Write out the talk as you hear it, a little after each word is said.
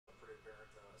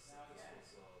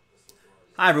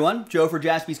Hi everyone, Joe for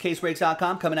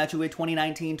JaspysCaseBreaks.com coming at you with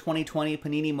 2019-2020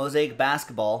 Panini Mosaic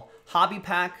Basketball Hobby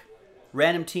Pack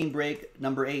Random Team Break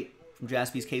number 8 from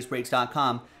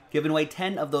JaspysCaseBreaks.com, giving away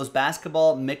 10 of those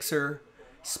basketball mixer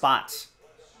spots.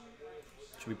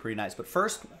 Should be pretty nice. But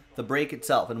first, the break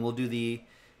itself, and we'll do the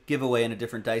giveaway in a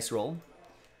different dice roll.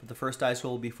 But the first dice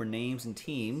roll will be for names and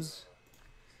teams.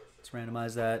 Let's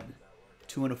randomize that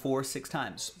 2 and a 4 6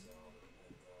 times.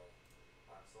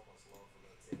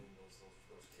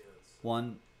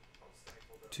 1,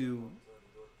 2,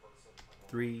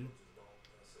 3,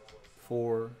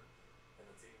 4,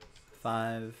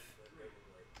 5,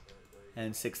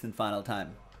 and 6th and final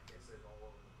time.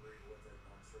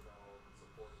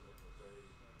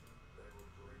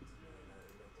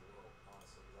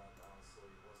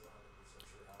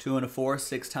 Two and a 4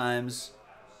 6 times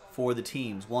for the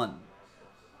teams. 1,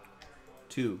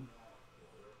 2,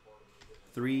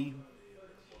 3,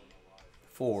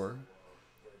 4,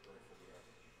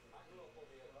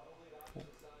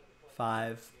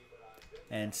 5,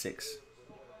 and 6.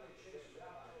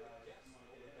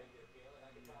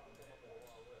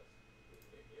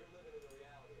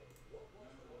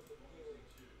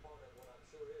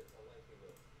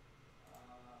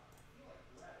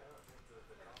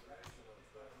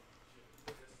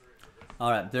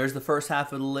 All right, there's the first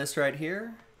half of the list right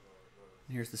here.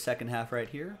 Here's the second half right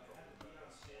here.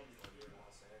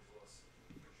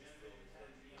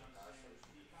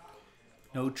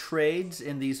 No trades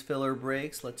in these filler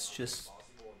breaks. Let's just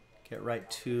get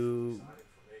right to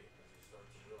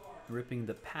ripping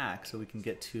the pack so we can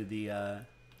get to the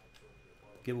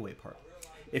giveaway part.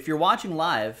 If you're watching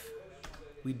live,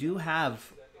 we do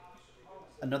have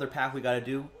another pack we got to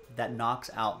do that knocks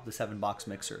out the 7-box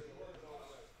mixer.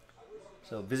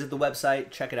 So visit the website,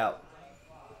 check it out.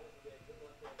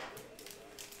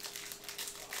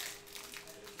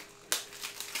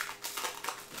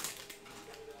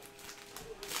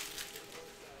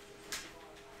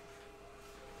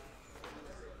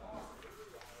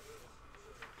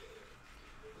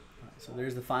 So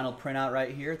there's the final printout right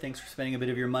here. Thanks for spending a bit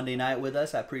of your Monday night with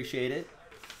us. I appreciate it.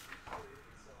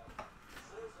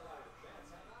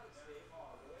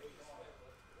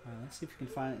 All right, let's see if we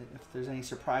can find if there's any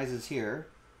surprises here.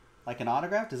 Like an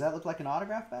autograph? Does that look like an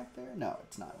autograph back there? No,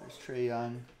 it's not. There's Trae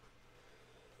Young.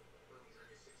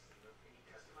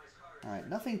 All right,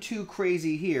 nothing too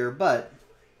crazy here, but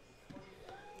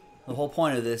the whole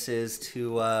point of this is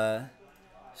to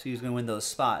see who's going to win those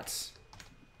spots.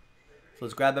 So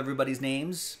let's grab everybody's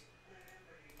names.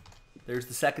 There's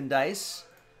the second dice.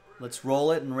 Let's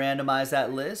roll it and randomize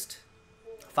that list.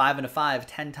 5 and a 5,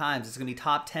 10 times. It's going to be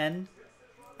top 10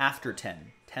 after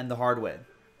 10. 10 the hard way.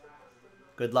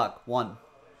 Good luck. 1,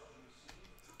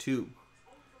 2,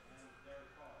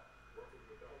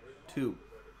 2,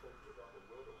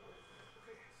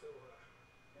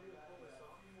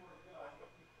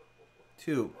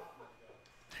 2.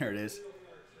 There it is.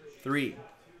 3,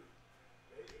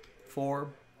 4,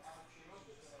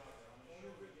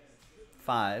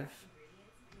 5,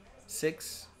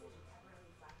 6,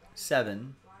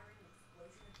 7,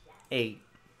 8,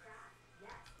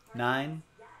 9,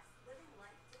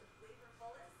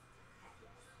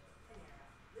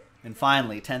 and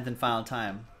finally, 10th and final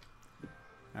time.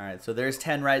 All right, so there's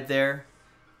 10 right there.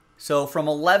 So from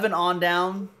 11 on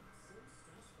down,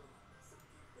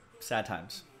 sad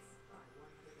times.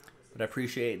 But I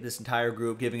appreciate this entire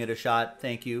group giving it a shot.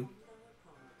 Thank you.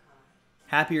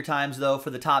 Happier times, though, for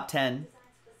the top 10.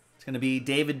 It's going to be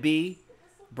David B.,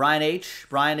 Brian H.,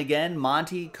 Brian again,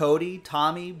 Monty, Cody,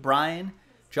 Tommy, Brian,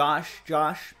 Josh,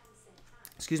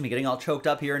 excuse me, getting all choked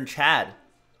up here, and Chad.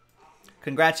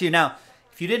 Congrats to you. Now,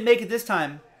 if you didn't make it this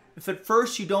time, if at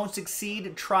first you don't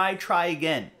succeed, try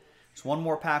again. There's one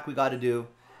more pack we got to do.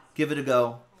 Give it a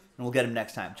go, and we'll get them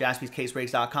next time.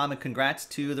 JaspysCaseBreaks.com, and congrats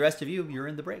to the rest of you. You're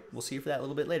in the break. We'll see you for that a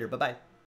little bit later. Bye-bye.